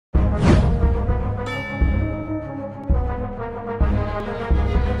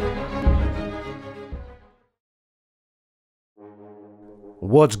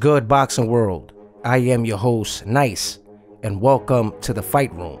What's good, boxing world? I am your host, Nice, and welcome to the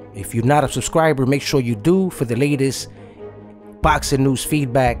Fight Room. If you're not a subscriber, make sure you do for the latest boxing news,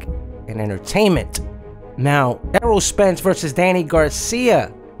 feedback, and entertainment. Now, Errol Spence versus Danny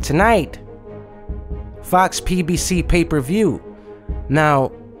Garcia tonight. foxpbc pay-per-view.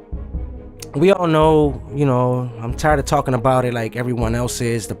 Now, we all know, I'm tired of talking about it like everyone else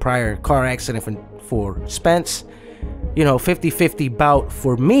is. The prior car accident for Spence. 50-50 bout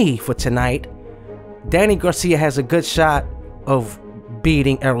for me for tonight. Danny Garcia has a good shot of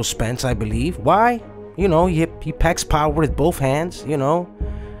beating Errol Spence, I believe. Why? He packs power with both hands,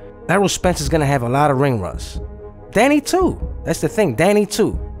 Errol Spence is going to have a lot of ring rust. Danny too. That's the thing. Danny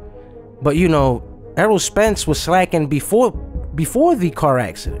too. But, Errol Spence was slacking before the car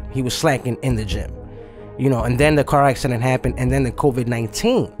accident. He was slacking in the gym. And then the car accident happened, and then the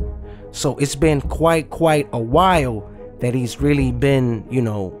COVID-19. So it's been quite a while that he's really been,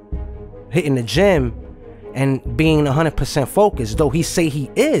 hitting the gym and being 100% focused. Though he say he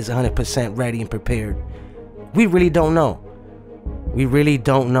is 100% ready and prepared, we really don't know. We really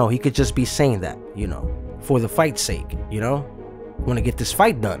don't know. He could just be saying that, for the fight's sake, want to get this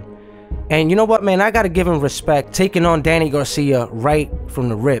fight done. And you know what, man, I got to give him respect. Taking on Danny Garcia right from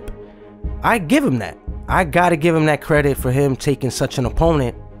the rip, I give him that. I got to give him that credit for him taking such an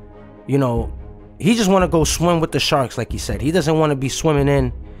opponent. He just want to go swim with the sharks, like he said. He doesn't want to be swimming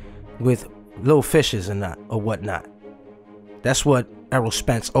in with little fishes and whatnot. That's what Errol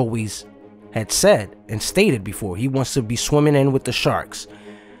Spence always had said and stated before. He wants to be swimming in with the sharks.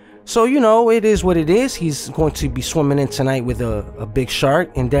 So, it is what it is. He's going to be swimming in tonight with a big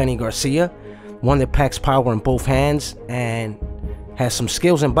shark in Danny Garcia. One that packs power in both hands and has some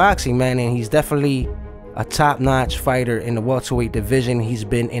skills in boxing, man. And he's definitely a top-notch fighter in the welterweight division. He's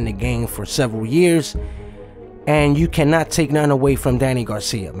been in the game for several years. And you cannot take nothing away from Danny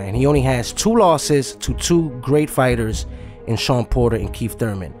Garcia, man. He only has 2 losses to 2 great fighters in Shawn Porter and Keith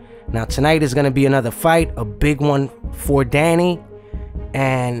Thurman. Now, tonight is going to be another fight, a big one for Danny.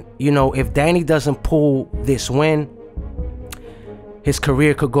 And, if Danny doesn't pull this win, his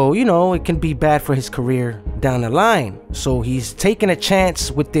career could go, it can be bad for his career down the line. So he's taking a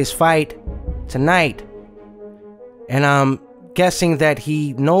chance with this fight tonight. And I'm guessing that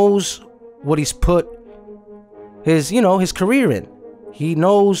he knows what he's put his career in. He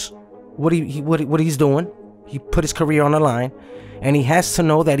knows what he's doing. He put his career on the line, and he has to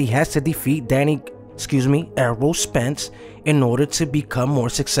know that he has to defeat Errol Spence in order to become more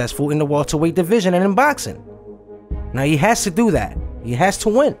successful in the welterweight division and in boxing. Now he has to do that. He has to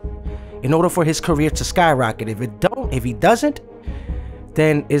win in order for his career to skyrocket. If he doesn't,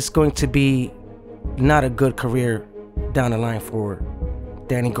 then it's going to be not a good career down the line for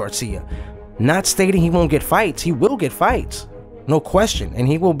Danny Garcia. Not stating he won't get fights. He will get fights, no question, and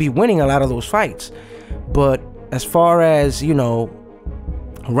he will be winning a lot of those fights. But as far as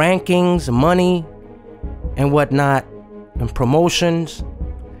rankings, money, and whatnot, and promotions,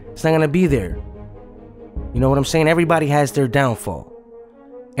 it's not gonna be there. You know what I'm saying? Everybody has their downfall,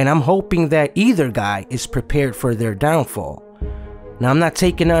 and I'm hoping that either guy is prepared for their downfall. Now, I'm not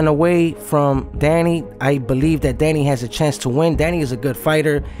taking nothing away from Danny. I believe that Danny has a chance to win. Danny is a good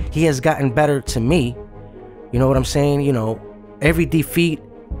fighter. He has gotten better to me. You know what I'm saying? Every defeat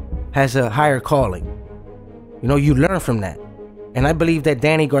has a higher calling. You learn from that. And I believe that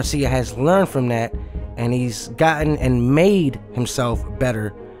Danny Garcia has learned from that, and he's gotten and made himself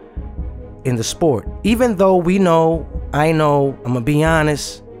better in the sport. Even though I know, I'm gonna be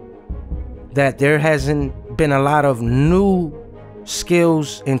honest, that there hasn't been a lot of new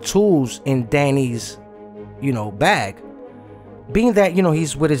skills and tools in Danny's bag, being that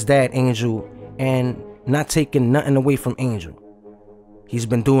he's with his dad Angel, and not taking nothing away from Angel. He's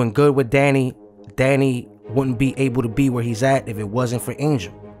been doing good with Danny. Danny wouldn't be able to be where he's at if it wasn't for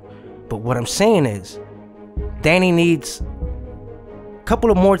Angel. But what I'm saying is, Danny needs a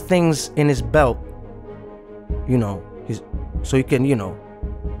couple of more things in his belt, so he can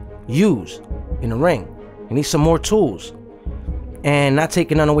use in the ring. He needs some more tools. And not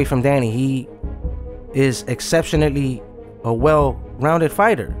taking none away from Danny, he is exceptionally a well-rounded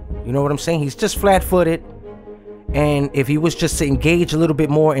fighter. You know what I'm saying? He's just flat-footed. And if he was just to engage a little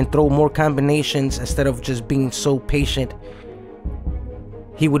bit more and throw more combinations instead of just being so patient,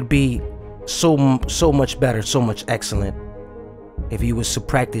 he would be so much better, so much excellent if he was to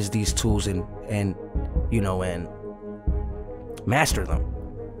practice these tools and master them.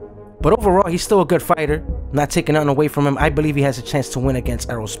 But overall, he's still a good fighter. Not taking nothing away from him. I believe he has a chance to win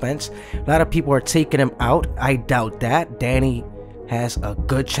against Errol Spence. A lot of people are taking him out. I doubt that. Danny has a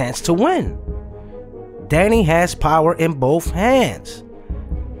good chance to win. Danny has power in both hands.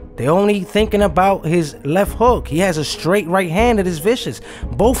 They're only thinking about his left hook. He has a straight right hand that is vicious.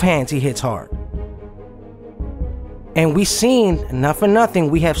 Both hands he hits hard. And we seen, not for nothing,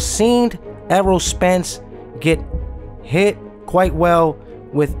 we have seen Errol Spence get hit quite well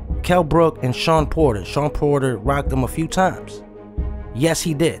with Kell Brook and Shawn Porter. Shawn Porter rocked him a few times. Yes,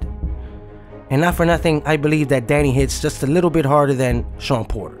 he did. And not for nothing, I believe that Danny hits just a little bit harder than Shawn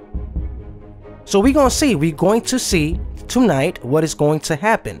Porter. So we're going to see. We're going to see tonight what is going to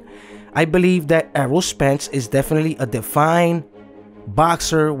happen. I believe that Errol Spence is definitely a defined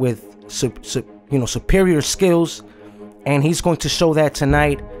boxer with superior skills. And he's going to show that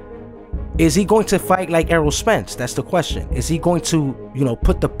tonight. Is he going to fight like Errol Spence? That's the question. Is he going to,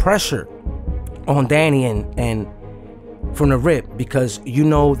 put the pressure on Danny and from the rip? Because you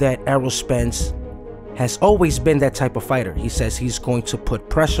know that Errol Spence has always been that type of fighter. He says he's going to put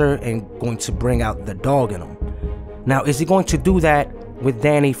pressure and going to bring out the dog in him. Now, is he going to do that with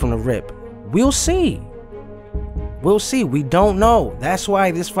Danny from the rip? We'll see. We'll see. We don't know. That's why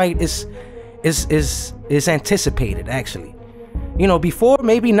this fight is anticipated, actually. Before,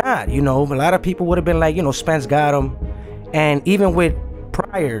 maybe not. A lot of people would have been like, Spence got him. And even with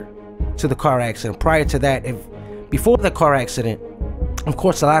prior to the car accident, prior to that, before the car accident, of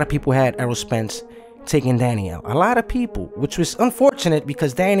course, a lot of people had Errol Spence taking Danny out. A lot of people, which was unfortunate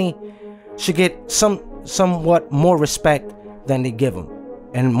because Danny should get somewhat more respect than they give him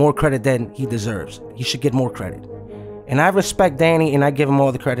and more credit than he deserves. He should get more credit. And I respect Danny and I give him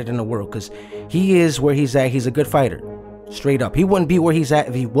all the credit in the world because he is where he's at. He's a good fighter. Straight up. He wouldn't be where he's at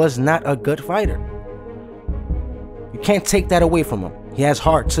if he was not a good fighter. You can't take that away from him. He has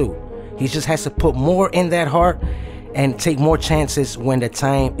heart too. He just has to put more in that heart and take more chances when the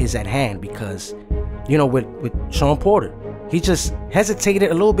time is at hand because, with Shawn Porter, he just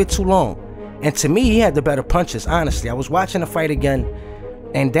hesitated a little bit too long. And to me, he had the better punches, honestly. I was watching the fight again,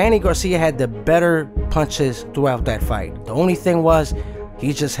 and Danny Garcia had the better punches throughout that fight. The only thing was,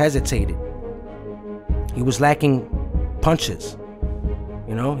 he just hesitated. He was lacking punches.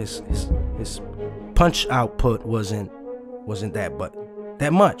 His punch output wasn't that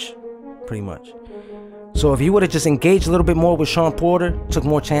much, pretty much. So if he would have just engaged a little bit more with Shawn Porter, took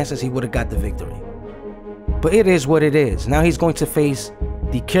more chances, he would have got the victory. But it is what it is. Now he's going to face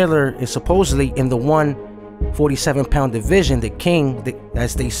the killer, is supposedly in the 147-pound division, the king,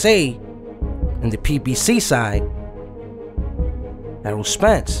 as they say, in the PBC side, Errol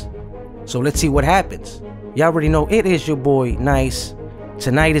Spence. So let's see what happens. Y'all already know it is your boy Nice.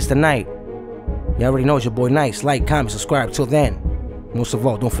 Tonight is the night. Y'all already know it's your boy Nice. Like, comment, subscribe. Till then, most of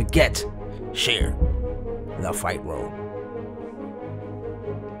all, don't forget, share the fight roll.